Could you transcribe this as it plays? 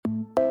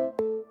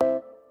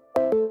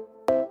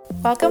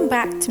Welcome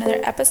back to another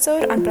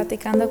episode on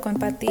Platicando con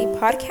Pati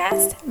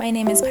podcast. My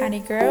name is Patty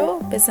Guerrero,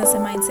 business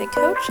and mindset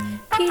coach,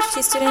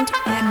 PhD student,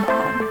 and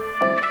mom.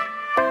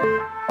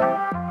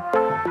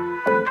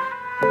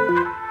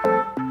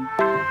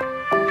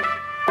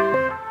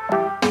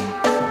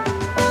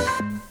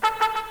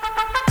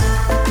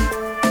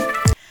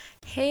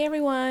 Hey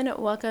everyone,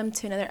 welcome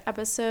to another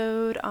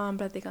episode on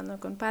Platicando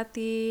con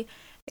Pati.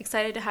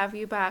 Excited to have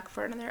you back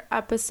for another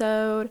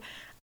episode.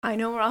 I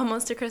know we're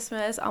almost to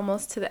Christmas,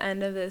 almost to the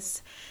end of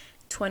this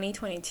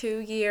 2022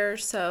 year,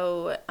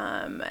 so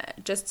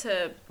just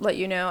to let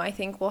you know, I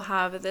think we'll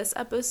have this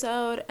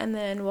episode and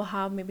then we'll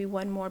have maybe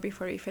one more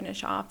before we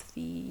finish off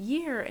the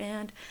year,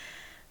 and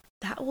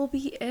that will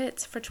be it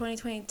for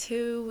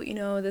 2022. You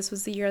know, this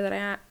was the year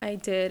that I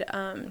did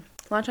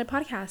launch my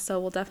podcast, so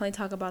we'll definitely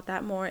talk about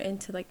that more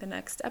into like the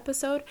next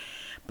episode.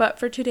 But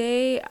for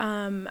today,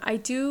 I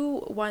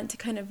do want to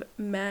kind of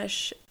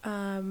mesh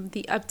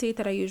the update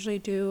that I usually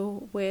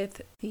do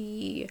with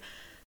the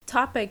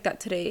topic that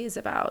today is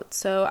about.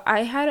 So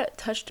I had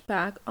touched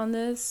back on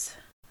this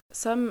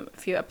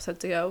few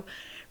episodes ago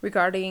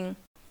regarding,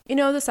 you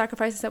know, the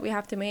sacrifices that we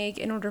have to make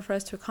in order for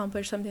us to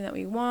accomplish something that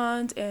we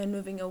want, and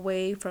moving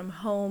away from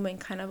home and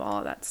kind of all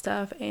of that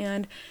stuff.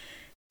 And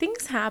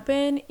things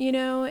happen, you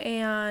know,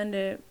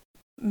 and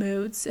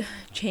moods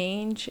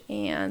change,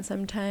 and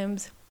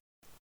sometimes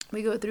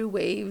we go through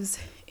waves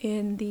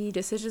in the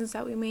decisions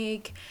that we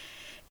make,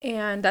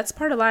 and that's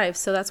part of life.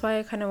 So that's why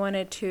I kind of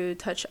wanted to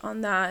touch on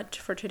that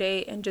for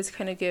today and just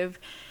kind of give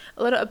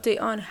a little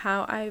update on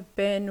how I've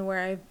been,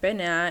 where I've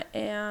been at,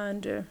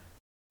 and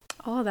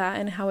all of that,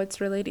 and how it's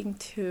relating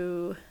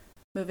to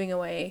moving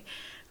away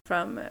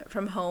from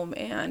home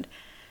and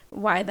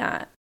why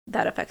that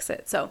affects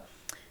it. So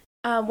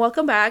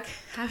welcome back.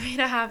 Happy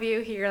to have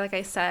you here, like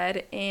I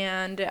said.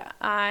 And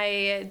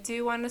I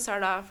do want to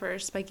start off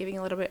first by giving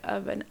a little bit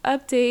of an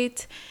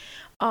update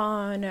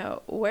on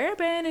where I've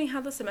been and how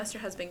the semester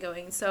has been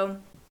going. So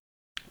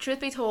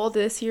truth be told,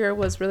 this year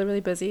was really, really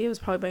busy. It was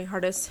probably my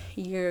hardest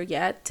year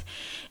yet,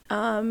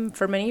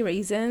 for many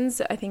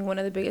reasons. I think one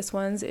of the biggest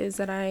ones is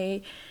that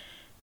I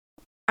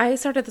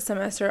started the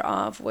semester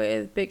off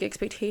with big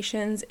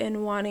expectations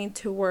and wanting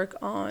to work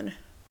on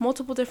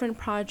multiple different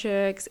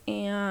projects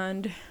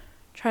and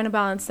trying to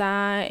balance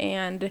that.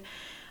 And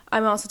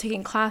I'm also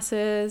taking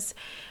classes.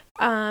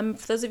 For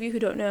those of you who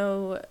don't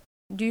know,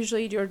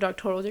 usually your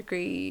doctoral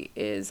degree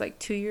is like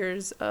 2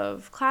 years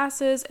of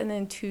classes and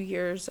then 2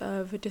 years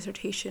of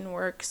dissertation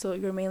work. So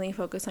you're mainly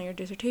focused on your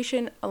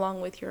dissertation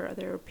along with your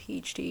other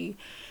PhD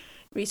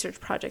research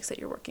projects that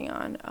you're working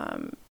on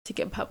to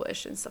get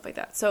published and stuff like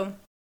that. So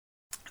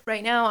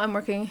right now I'm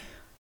working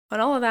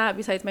on all of that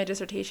besides my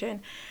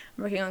dissertation.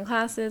 I'm working on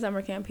classes, I'm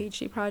working on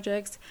PhD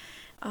projects,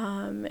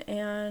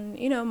 and,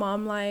 you know,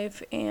 mom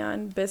life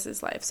and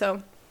business life.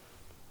 So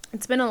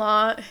it's been a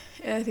lot.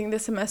 And I think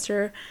this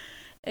semester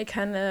it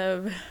kind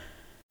of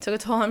took a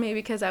toll on me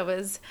because I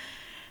was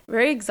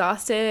very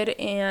exhausted.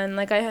 And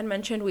like I had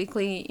mentioned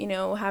weekly, you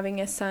know,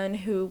 having a son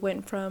who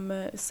went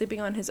from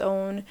sleeping on his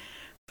own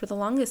for the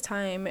longest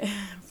time,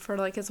 for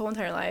like his whole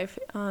entire life,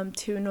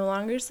 to no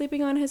longer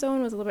sleeping on his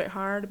own was a little bit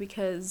hard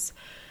because,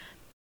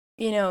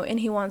 you know, and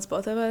he wants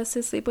both of us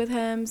to sleep with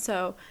him.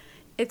 So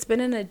it's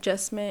been an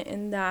adjustment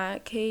in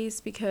that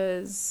case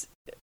because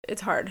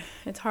it's hard.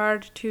 It's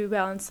hard to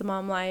balance the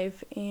mom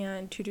life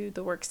and to do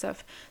the work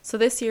stuff. So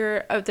this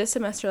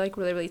semester, like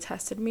really, really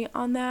tested me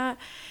on that.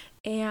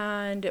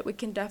 And we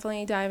can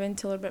definitely dive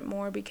into a little bit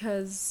more,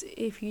 because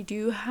if you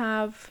do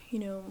have, you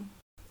know,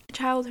 a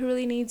child who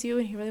really needs you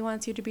and he really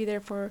wants you to be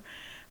there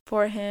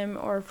for him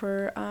or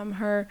for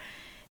her,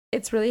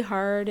 it's really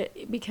hard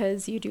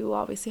because you do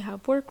obviously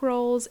have work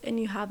roles and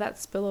you have that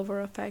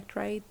spillover effect,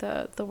 right?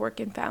 The work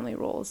and family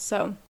roles.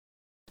 So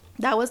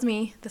that was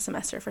me this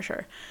semester for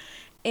sure.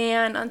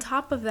 And on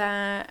top of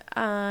that,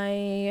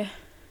 I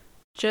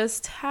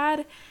just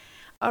had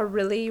a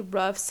really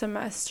rough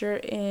semester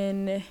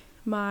in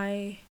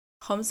my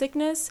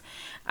homesickness.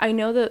 I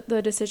know that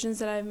the decisions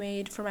that I've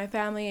made for my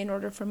family in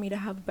order for me to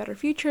have a better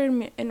future,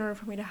 in order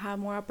for me to have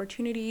more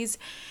opportunities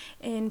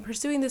in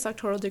pursuing this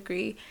doctoral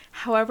degree.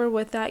 However,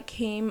 with that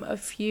came a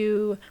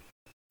few,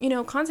 you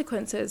know,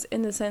 consequences,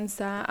 in the sense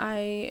that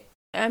I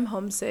am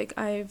homesick.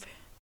 I've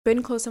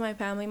been close to my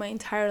family my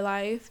entire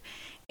life,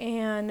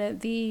 and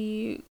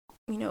the,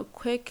 you know,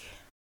 quick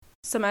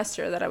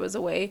semester that I was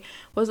away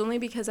was only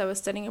because I was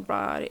studying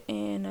abroad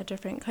in a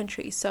different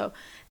country. So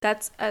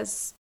that's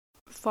as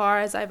far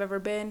as I've ever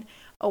been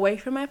away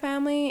from my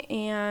family,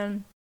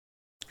 and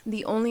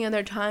the only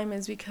other time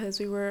is because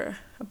we were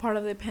a part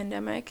of the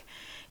pandemic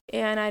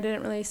and I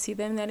didn't really see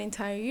them that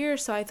entire year.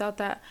 So I thought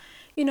that,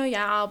 you know,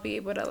 yeah, I'll be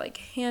able to like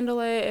handle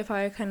it if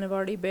I kind of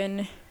already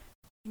been,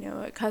 you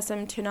know,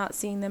 accustomed to not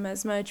seeing them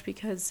as much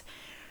because,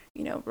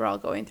 you know, we're all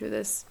going through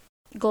this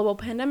global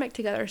pandemic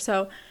together.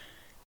 So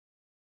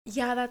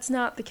yeah, that's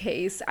not the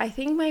case. I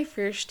think my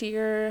first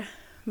year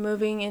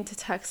moving to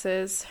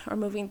Texas,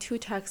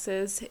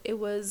 it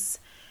was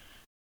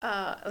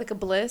like a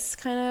bliss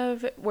kind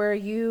of, where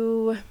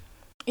you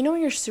know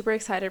when you're super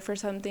excited for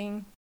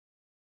something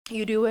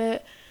you do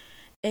it,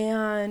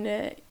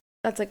 and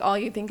that's like all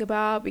you think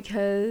about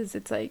because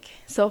it's like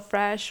so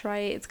fresh,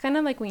 right? It's kind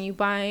of like when you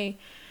buy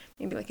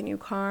maybe like a new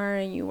car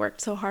and you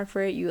worked so hard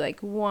for it, you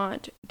like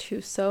want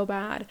to so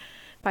bad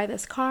buy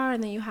this car,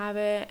 and then you have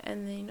it,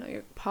 and then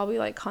you're probably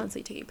like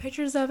constantly taking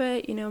pictures of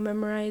it,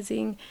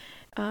 memorizing,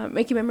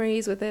 making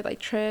memories with it, like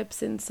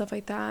trips and stuff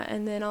like that,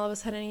 and then all of a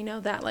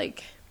sudden that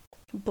like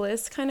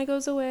bliss kind of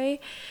goes away,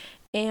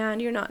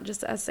 and you're not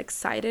just as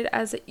excited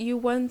as you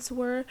once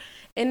were.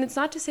 And it's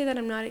not to say that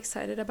I'm not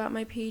excited about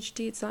my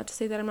PhD. It's not to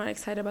say that I'm not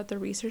excited about the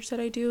research that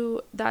I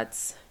do.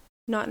 That's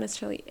not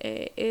necessarily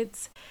it.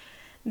 It's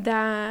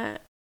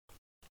that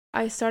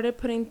I started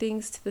putting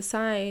things to the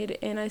side,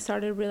 and I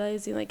started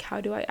realizing like, how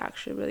do I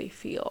actually really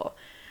feel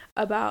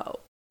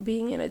about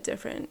being in a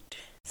different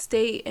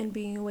state and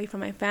being away from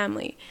my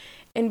family.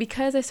 And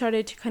because I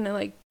started to kind of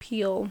like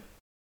peel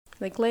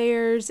like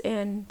layers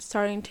and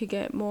starting to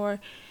get more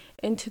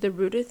into the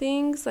root of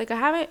things, like I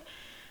haven't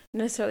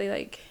necessarily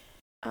like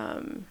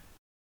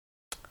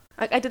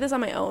I did this on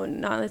my own,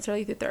 not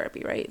necessarily through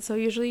therapy, right? So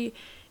usually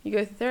you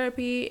go through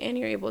therapy and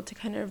you're able to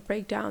kind of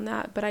break down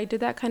that, but I did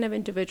that kind of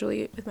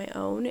individually with my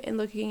own and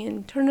looking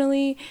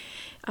internally,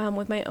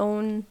 with my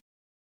own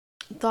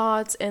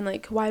thoughts and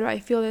like, why do I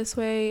feel this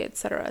way,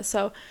 etc.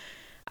 So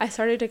I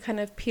started to kind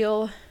of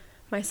peel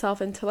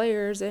myself into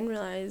layers and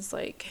realize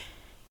like,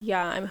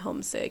 yeah, I'm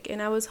homesick.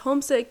 And I was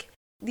homesick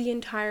the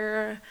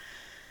entire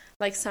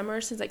like summer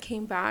since I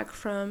came back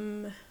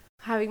from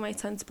having my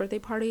son's birthday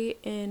party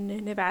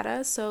in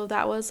Nevada. So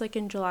that was like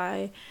in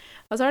July.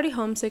 I was already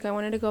homesick. I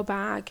wanted to go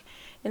back,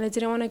 and I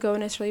didn't want to go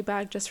necessarily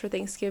back just for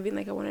Thanksgiving.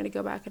 Like I wanted to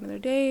go back another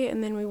day,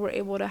 and then we were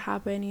able to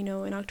happen,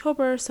 in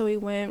October. So we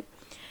went,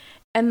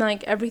 and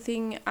like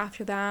everything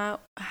after that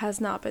has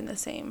not been the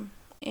same.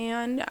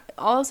 And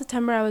all of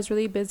September I was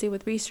really busy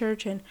with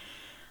research, and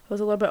it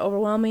was a little bit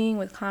overwhelming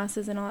with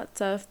classes and all that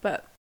stuff.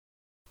 But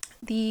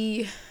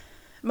the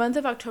month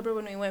of October,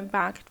 when we went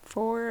back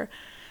for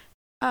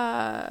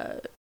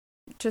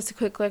just a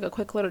quick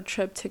little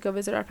trip to go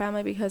visit our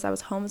family because I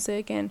was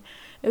homesick, and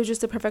it was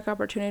just a perfect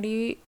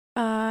opportunity.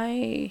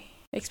 I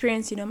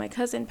experienced, my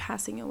cousin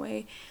passing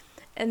away,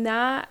 and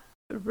that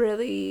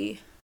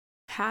really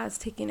has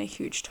taken a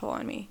huge toll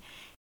on me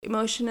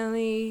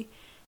emotionally.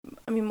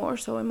 I mean, more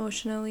so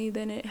emotionally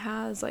than it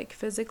has like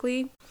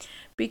physically,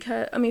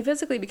 because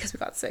because we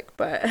got sick,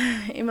 but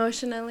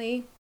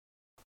emotionally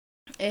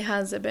it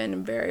has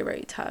been very,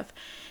 very tough.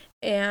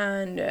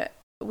 And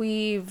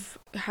we've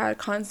had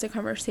constant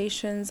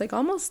conversations like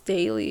almost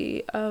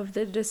daily of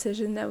the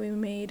decision that we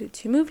made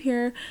to move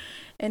here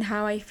and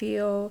how I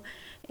feel,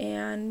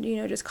 and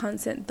just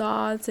constant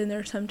thoughts. And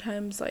there's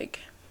sometimes like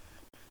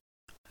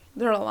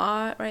there are a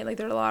lot, right? Like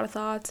there are a lot of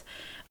thoughts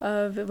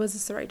of, was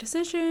this the right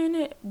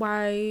decision?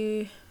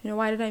 Why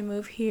did I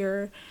move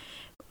here?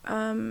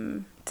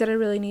 Did I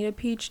really need a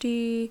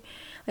PhD?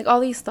 Like all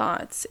these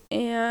thoughts,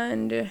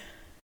 and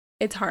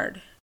it's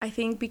hard. I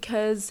think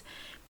because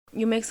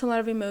you mix a lot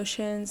of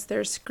emotions.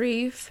 There's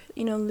grief,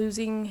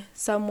 losing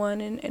someone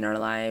in our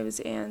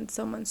lives, and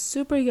someone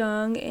super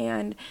young.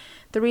 And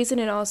the reason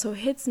it also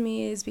hits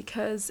me is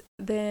because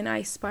then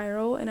I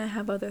spiral and I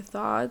have other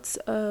thoughts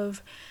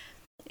of,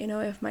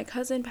 if my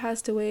cousin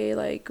passed away,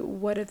 like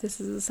what if this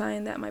is a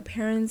sign that my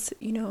parents,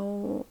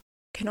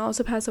 can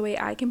also pass away,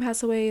 I can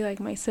pass away,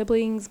 like my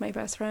siblings, my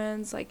best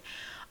friends, like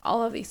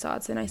all of these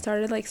thoughts. And I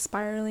started like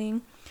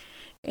spiraling,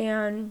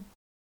 and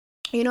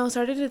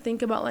started to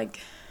think about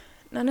like,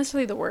 not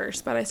necessarily the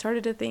worst, but I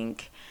started to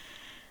think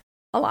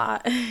a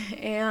lot,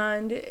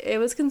 and it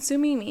was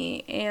consuming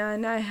me,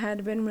 and I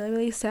had been really,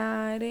 really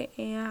sad.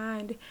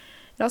 And it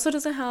also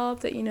doesn't help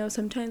that,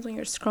 sometimes when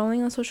you're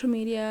scrolling on social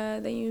media,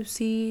 then you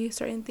see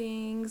certain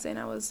things. And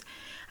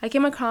I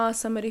came across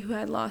somebody who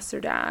had lost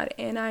their dad,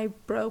 and I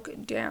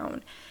broke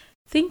down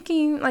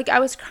thinking, like I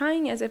was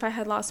crying as if I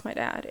had lost my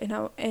dad,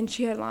 and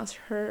she had lost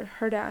her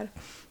dad.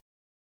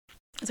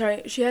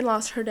 She had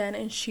lost her dad,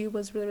 and she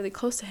was really, really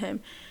close to him.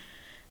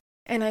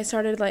 And I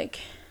started like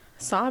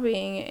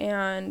sobbing,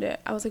 and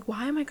I was like,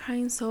 why am I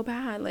crying so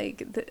bad?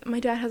 Like my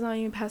dad has not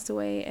even passed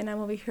away, and I'm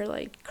over here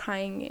like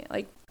crying,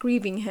 like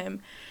grieving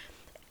him.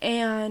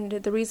 And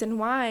the reason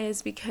why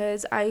is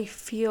because I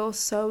feel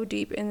so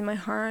deep in my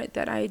heart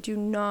that I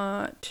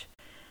can't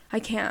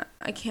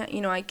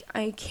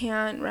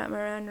wrap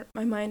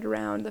my mind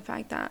around the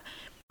fact that,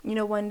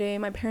 one day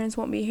my parents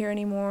won't be here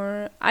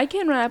anymore. I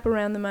can't wrap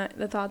around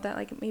the thought that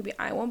like maybe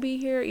I won't be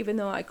here, even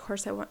though of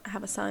course I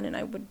have a son and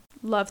I would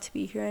love to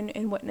be here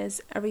and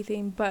witness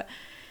everything. But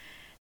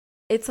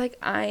it's like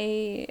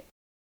I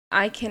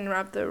can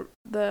wrap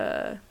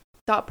the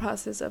thought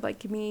process of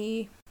like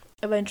me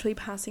eventually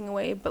passing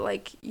away, but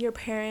like your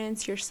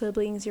parents, your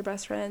siblings, your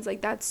best friends,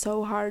 like that's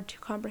so hard to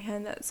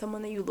comprehend that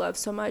someone that you love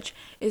so much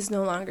is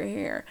no longer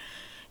here.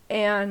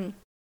 And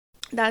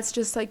that's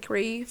just like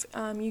grief.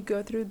 You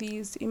go through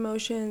these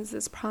emotions,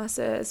 this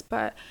process,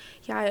 but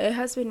yeah, it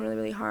has been really,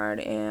 really hard.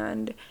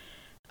 And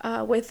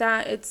with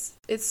that,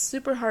 it's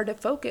super hard to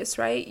focus,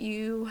 right?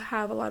 You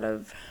have a lot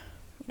of,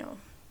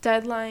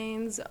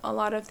 deadlines, a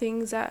lot of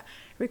things that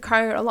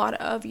require a lot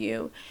of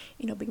you,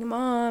 being a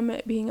mom,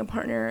 being a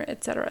partner,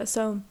 etc.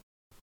 So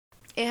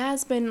it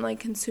has been like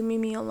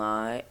consuming me a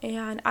lot,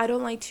 and I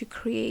don't like to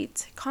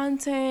create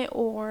content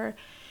or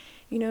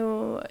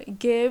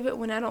give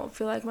when I don't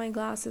feel like my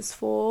glass is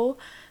full.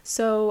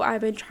 So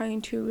I've been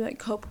trying to like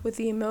cope with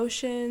the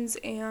emotions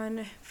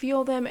and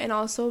feel them, and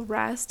also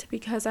rest,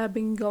 because I've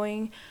been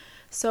going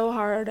so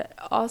hard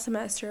all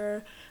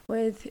semester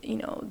with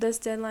this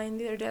deadline,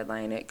 the other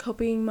deadline,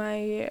 coping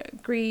my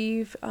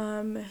grief,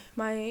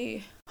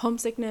 my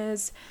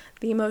homesickness,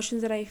 the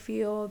emotions that I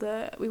feel.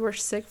 We were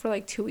sick for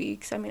like 2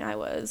 weeks. I mean, I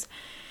was,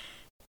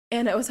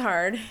 and it was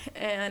hard,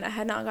 and I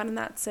had not gotten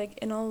that sick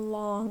in a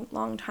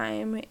long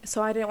time,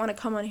 so I didn't want to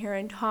come on here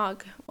and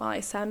talk while I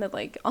sounded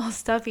like all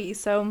stuffy,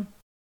 so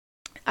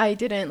I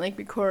didn't like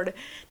record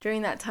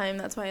during that time.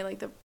 That's why like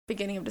the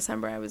beginning of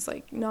December I was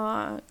like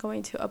not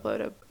going to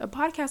upload a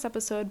podcast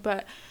episode.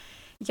 But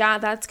yeah,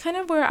 that's kind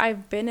of where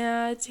I've been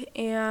at,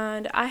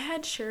 and I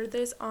had shared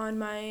this on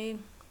my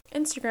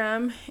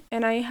Instagram,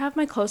 and I have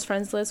my close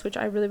friends list, which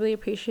I really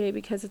appreciate,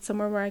 because it's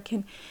somewhere where I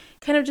can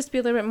kind of just be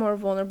a little bit more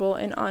vulnerable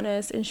and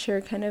honest and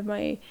share kind of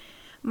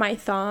my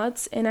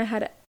thoughts. And I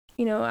had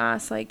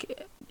asked,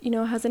 like,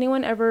 has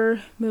anyone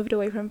ever moved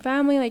away from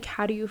family? Like,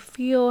 how do you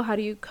feel? How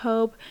do you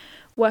cope?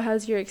 What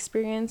has your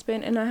experience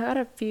been? And I had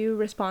a few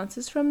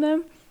responses from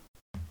them,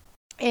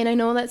 and I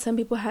know that some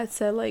people had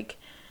said like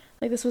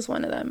this was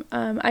one of them.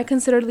 I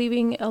considered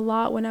leaving a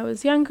lot when I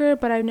was younger,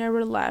 but I've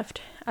never left.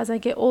 As I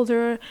get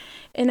older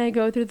and I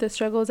go through the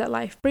struggles that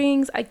life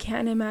brings, I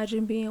can't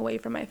imagine being away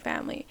from my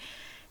family.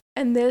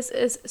 And this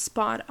is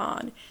spot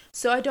on.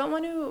 So I don't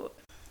want to,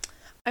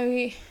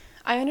 I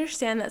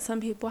understand that some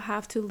people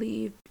have to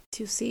leave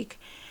to seek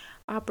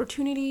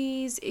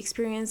opportunities,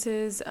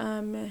 experiences,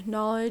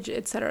 knowledge,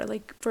 etc.,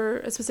 like for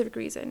a specific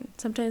reason.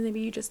 Sometimes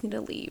maybe you just need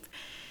to leave.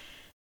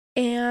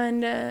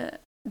 And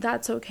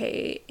that's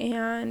okay.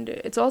 And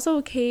it's also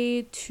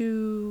okay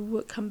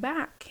to come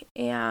back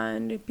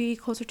and be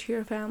closer to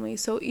your family.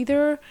 So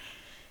either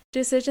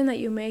decision that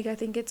you make, I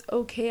think it's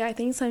okay. I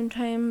think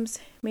sometimes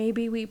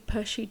maybe we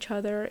push each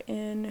other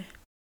in,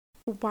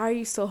 why are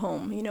you still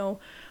home?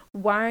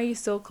 Why are you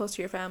still close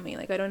to your family?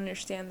 Like, I don't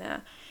understand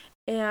that.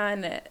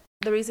 And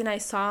the reason I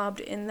sobbed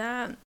in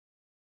that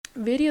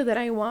video that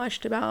I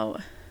watched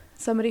about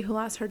somebody who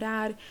lost her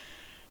dad,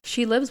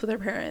 she lives with her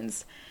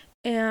parents.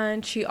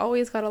 And she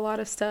always got a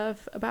lot of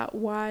stuff about,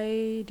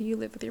 why do you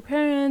live with your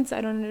parents? I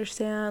don't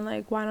understand.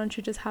 Like, why don't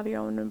you just have your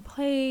own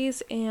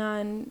place,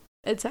 and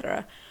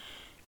etc.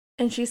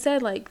 And she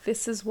said, like,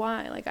 this is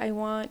why. Like, I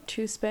want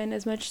to spend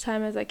as much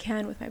time as I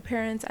can with my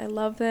parents. I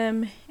love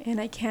them,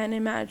 and I can't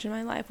imagine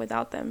my life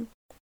without them.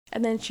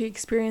 And then she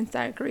experienced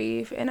that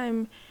grief, and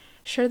I'm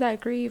sure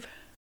that grief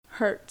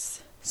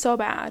hurts so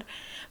bad.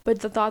 But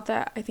the thought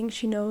that I think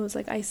she knows,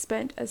 like, I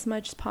spent as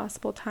much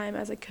possible time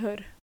as I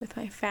could with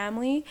my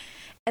family,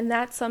 and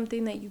that's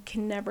something that you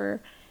can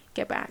never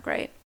get back,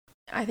 right?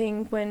 I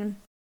think when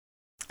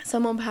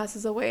someone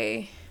passes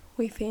away,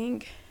 we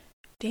think,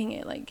 dang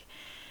it, like,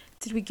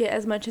 did we get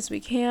as much as we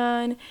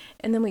can?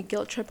 And then we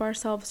guilt trip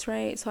ourselves,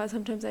 right? So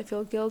sometimes I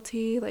feel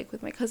guilty, like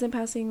with my cousin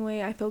passing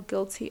away, I feel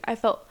guilty. I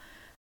felt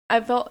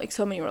like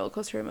so many roller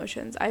coaster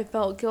emotions. I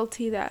felt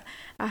guilty that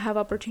I have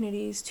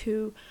opportunities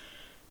to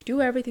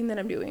do everything that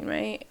I'm doing,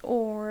 right?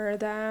 Or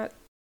that,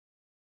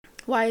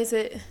 why is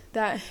it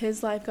that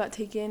his life got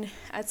taken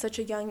at such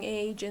a young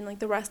age, and like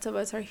the rest of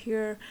us are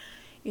here,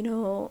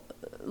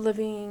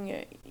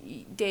 living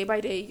day by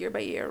day, year by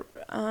year,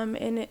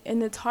 and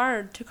it's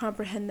hard to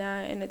comprehend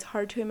that, and it's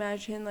hard to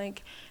imagine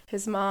like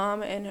his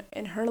mom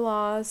and her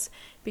loss,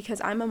 because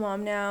I'm a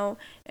mom now,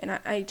 and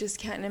I just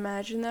can't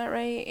imagine that,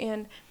 right?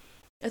 And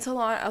it's a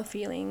lot of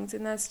feelings,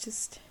 and that's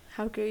just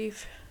how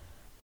grief,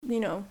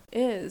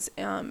 is.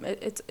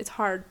 It's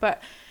hard,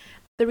 but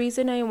the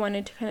reason I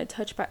wanted to kind of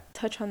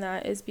touch on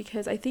that is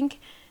because I think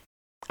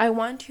I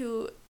want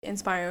to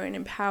inspire and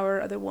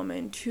empower other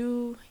women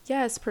to,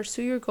 yes,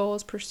 pursue your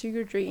goals, pursue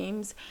your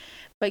dreams,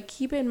 but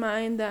keep in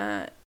mind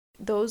that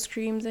those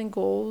dreams and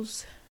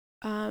goals,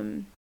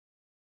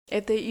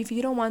 if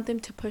you don't want them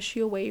to push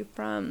you away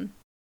from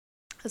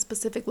a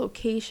specific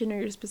location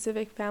or your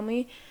specific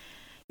family,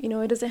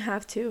 it doesn't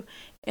have to.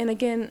 And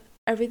again,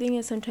 everything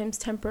is sometimes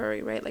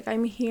temporary, right? Like,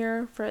 I'm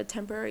here for a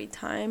temporary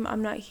time.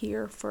 I'm not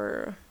here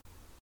for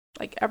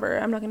like ever.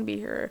 I'm not going to be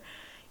here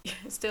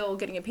still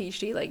getting a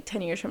PhD like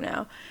 10 years from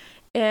now.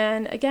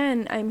 And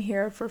again, I'm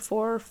here for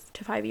 4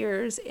 to 5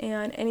 years,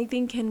 and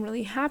anything can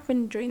really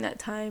happen during that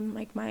time.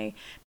 Like, my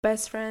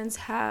best friends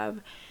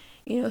have,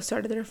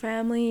 started their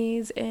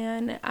families,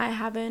 and I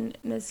haven't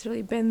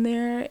necessarily been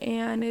there,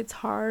 and it's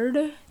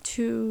hard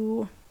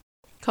to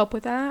cope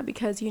with that,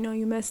 because you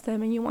miss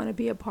them and you want to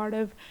be a part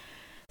of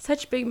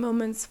such big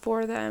moments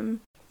for them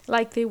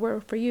like they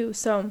were for you.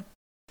 So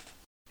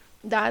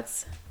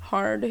that's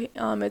hard.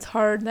 It's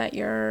hard that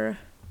your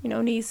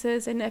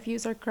nieces and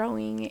nephews are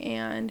growing,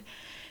 and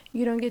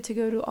you don't get to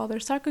go to all their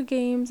soccer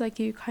games like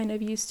you kind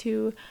of used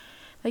to.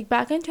 like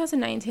back in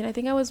 2019, I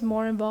think I was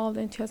more involved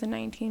in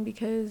 2019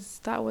 because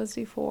that was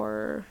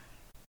before,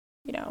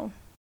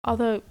 all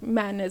the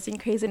madness and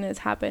craziness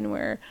happened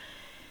where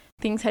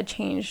things had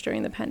changed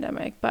during the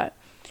pandemic. But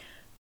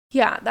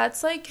yeah,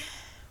 that's like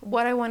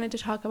what I wanted to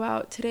talk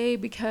about today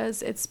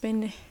because it's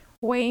been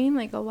weighing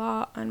like a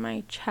lot on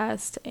my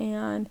chest,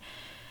 and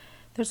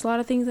there's a lot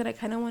of things that I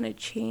kind of want to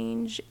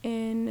change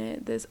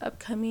in this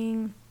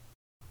upcoming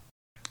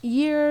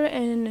year,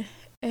 and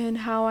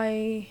how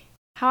I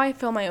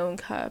fill my own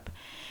cup,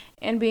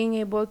 and being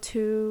able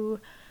to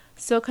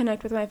still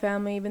connect with my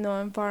family even though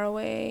I'm far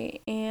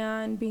away,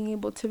 and being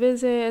able to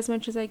visit as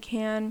much as I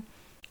can.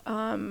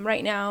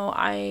 Right now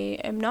I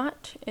am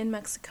not in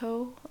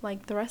Mexico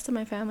like the rest of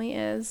my family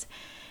is,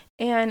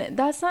 and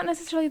that's not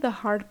necessarily the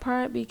hard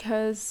part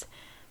because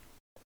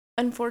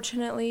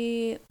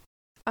unfortunately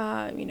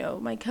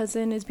my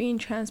cousin is being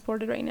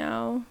transported right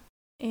now,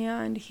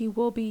 and he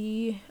will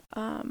be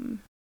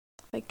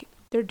like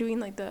they're doing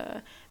like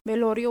the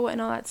velorio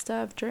and all that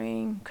stuff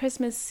during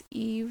Christmas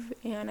Eve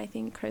and I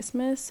think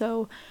Christmas.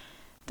 So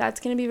that's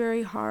going to be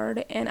very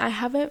hard, and I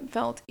haven't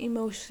felt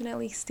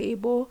emotionally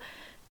stable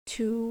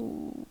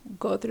to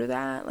go through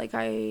that. Like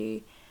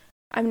I'm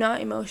not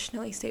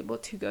emotionally stable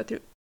to go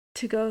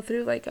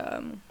through like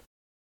a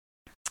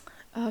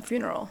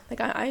funeral.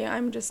 Like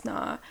I'm just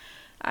not.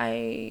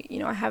 I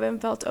haven't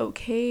felt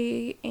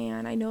okay,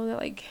 and I know that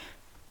like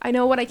I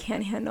know what I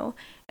can handle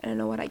and I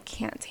know what I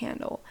can't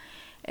handle,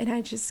 and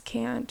I just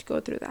can't go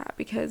through that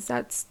because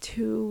that's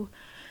too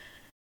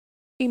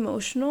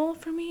emotional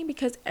for me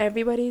because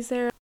everybody's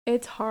there.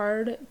 It's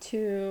hard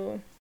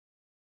to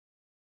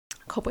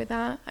cope with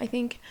that. I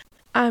think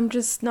I'm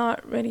just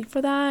not ready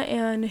for that,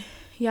 and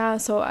yeah,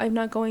 so I'm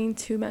not going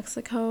to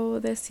Mexico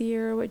this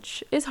year,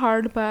 which is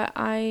hard, but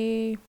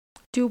I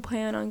do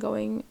plan on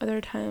going other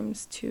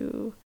times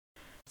to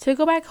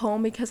go back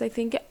home because I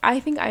think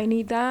I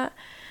need that.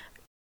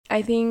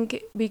 I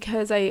think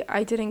because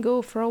I didn't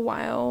go for a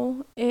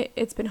while,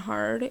 it's been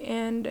hard,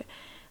 and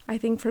I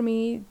think for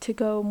me to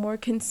go more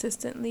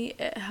consistently,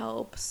 it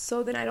helps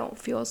so that I don't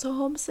feel so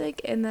homesick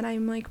and that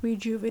I'm like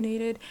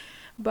rejuvenated.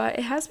 But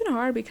it has been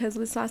hard because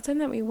this last time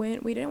that we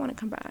went, we didn't want to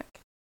come back,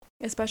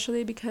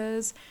 especially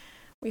because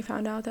we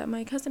found out that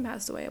my cousin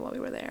passed away while we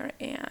were there,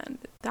 and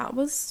that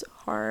was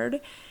hard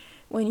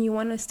when you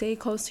want to stay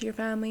close to your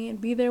family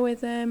and be there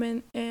with them,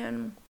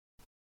 and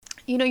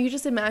you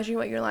just imagine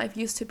what your life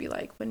used to be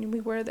like when we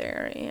were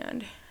there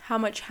and how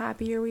much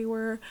happier we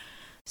were.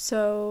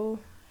 So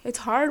it's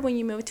hard when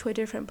you move to a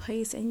different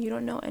place and you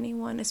don't know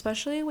anyone,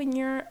 especially when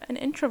you're an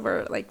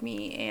introvert like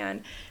me,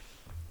 and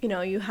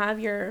you have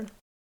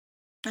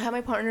I have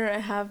my partner, I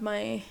have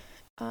my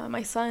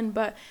son,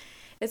 but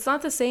it's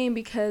not the same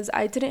because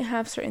I didn't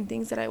have certain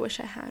things that I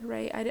wish I had,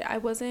 right? I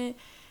wasn't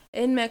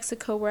in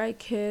Mexico where I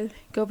could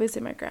go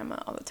visit my grandma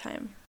all the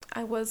time.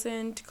 I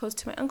wasn't close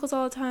to my uncles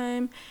all the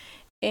time,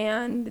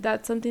 and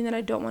that's something that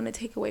I don't want to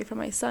take away from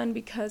my son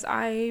because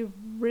I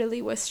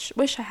really wish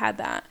I had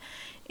that.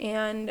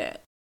 And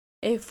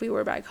if we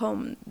were back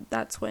home,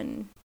 that's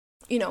when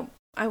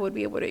I would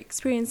be able to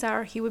experience that,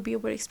 or he would be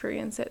able to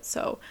experience it.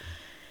 So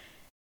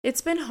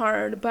it's been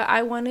hard, but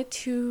I wanted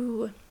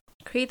to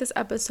create this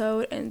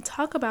episode and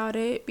talk about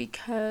it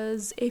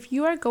because if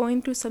you are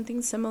going through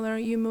something similar,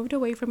 you moved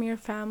away from your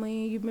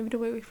family, you moved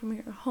away from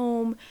your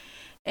home,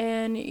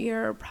 and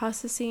you're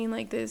processing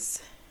like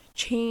this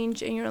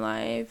change in your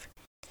life,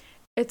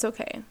 it's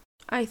okay.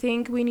 I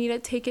think we need to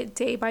take it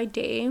day by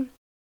day.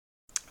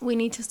 We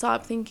need to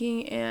stop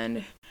thinking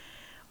and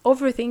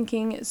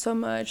overthinking so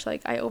much.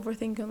 Like I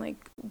overthink and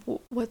like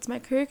what's my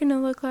career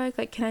gonna look like?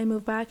 Like can I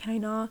move back? Can I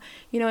not?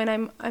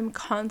 And I'm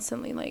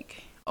constantly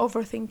like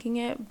overthinking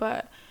it,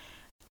 but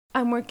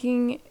I'm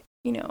working,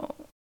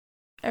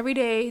 every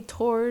day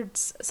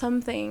towards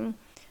something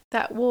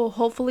that will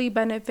hopefully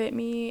benefit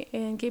me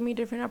and give me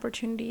different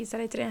opportunities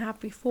that I didn't have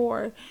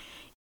before.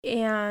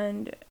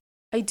 And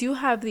I do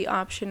have the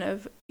option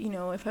of,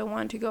 if I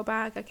want to go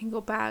back, I can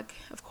go back,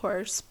 of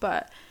course,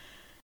 but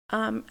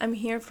I'm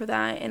here for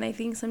that. And I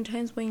think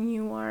sometimes when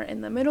you are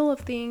in the middle of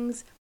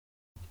things,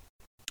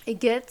 it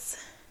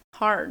gets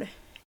hard.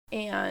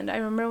 And I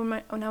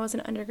remember when I was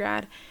an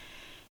undergrad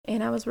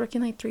and I was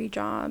working like 3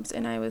 jobs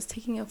and I was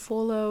taking a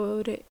full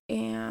load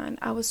and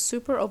I was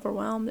super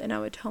overwhelmed, and I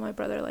would tell my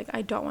brother, like,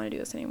 I don't want to do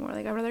this anymore.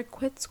 Like, I'd rather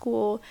quit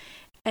school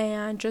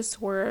and just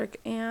work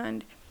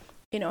and,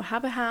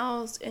 have a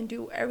house and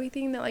do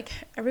everything that like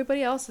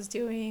everybody else is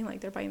doing.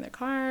 Like they're buying their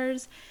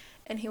cars.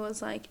 And he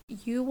was like,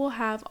 you will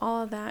have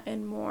all of that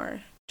and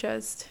more.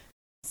 Just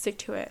stick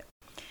to it.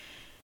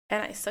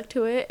 And I stuck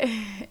to it.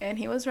 And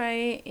he was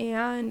right.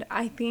 And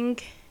I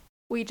think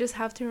we just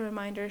have to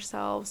remind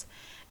ourselves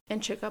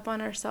and check up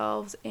on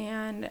ourselves.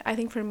 And I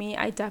think for me,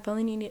 I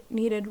definitely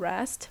needed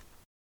rest.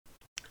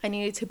 I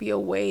needed to be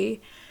away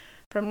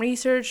from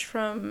research,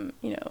 from,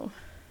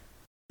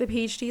 the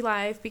PhD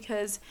life,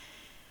 because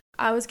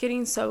I was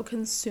getting so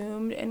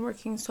consumed and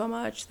working so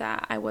much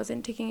that I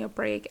wasn't taking a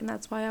break, and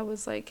that's why I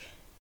was like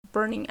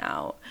burning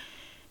out.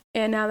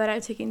 And now that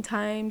I've taken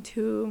time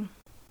to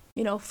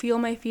feel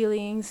my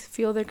feelings,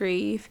 feel the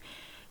grief,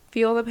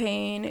 feel the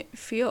pain,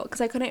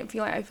 because I couldn't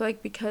feel it. I feel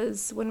like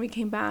because when we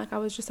came back, I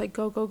was just like,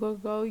 go, go, go,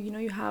 go.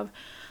 You have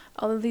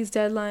all of these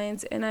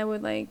deadlines, and I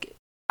would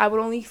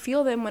only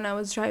feel them when I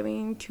was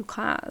driving to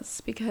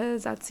class,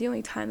 because that's the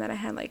only time that I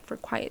had for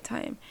quiet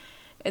time.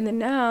 And then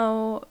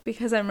now,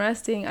 because I'm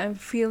resting, I'm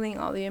feeling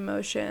all the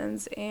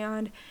emotions,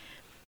 and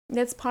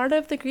that's part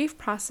of the grief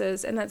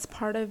process, and that's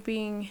part of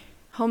being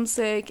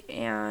homesick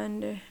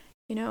and,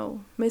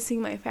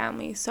 missing my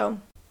family. So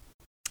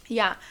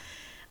yeah,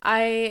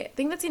 I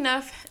think that's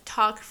enough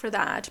talk for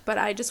that, but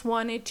I just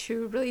wanted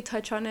to really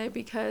touch on it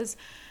because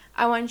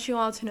I want you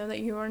all to know that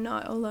you are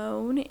not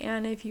alone.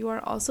 And if you are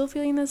also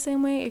feeling the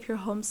same way, if you're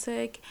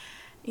homesick,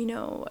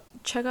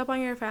 check up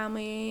on your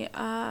family,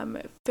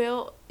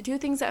 do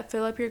things that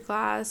fill up your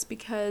glass,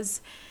 because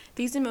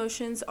these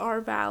emotions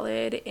are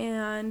valid,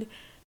 and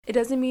it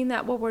doesn't mean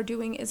that what we're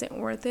doing isn't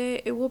worth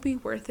it. It will be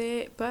worth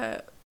it,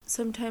 but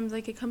sometimes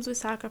it comes with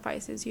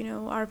sacrifices.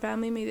 Our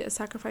family made a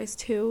sacrifice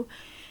too,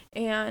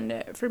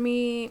 and for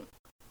me,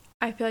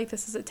 I feel like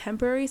this is a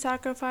temporary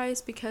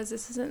sacrifice, because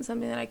this isn't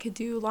something that I could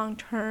do long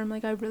term.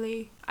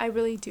 I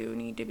really do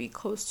need to be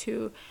close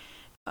to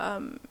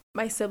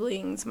my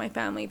siblings, my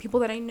family, people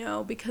that I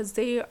know, because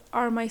they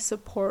are my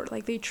support.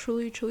 They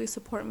truly, truly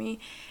support me.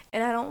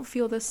 And I don't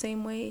feel the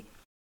same way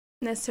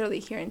necessarily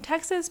here in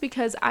Texas,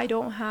 because I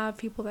don't have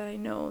people that I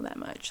know that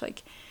much.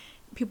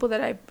 People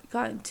that I've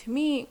gotten to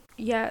meet,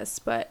 yes,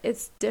 but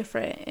it's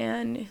different,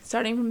 and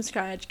starting from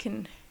scratch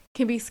can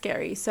be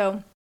scary.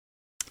 So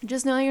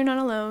just know that you're not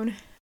alone.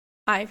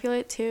 I feel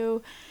it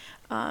too.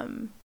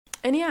 And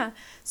yeah,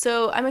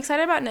 so I'm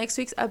excited about next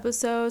week's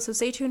episode, so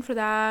stay tuned for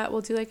that.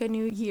 We'll do a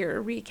new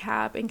year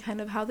recap and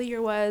kind of how the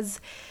year was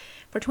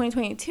for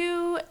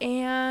 2022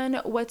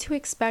 and what to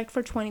expect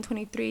for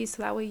 2023,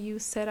 so that way you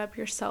set up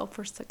yourself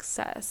for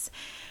success.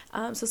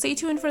 So stay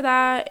tuned for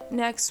that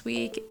next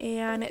week,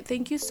 and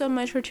thank you so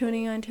much for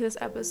tuning on to this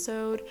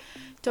episode.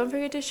 Don't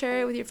forget to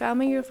share it with your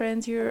family, your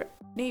friends, your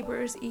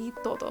neighbors, y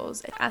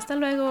todos. Hasta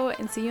luego,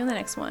 and see you in the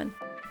next one.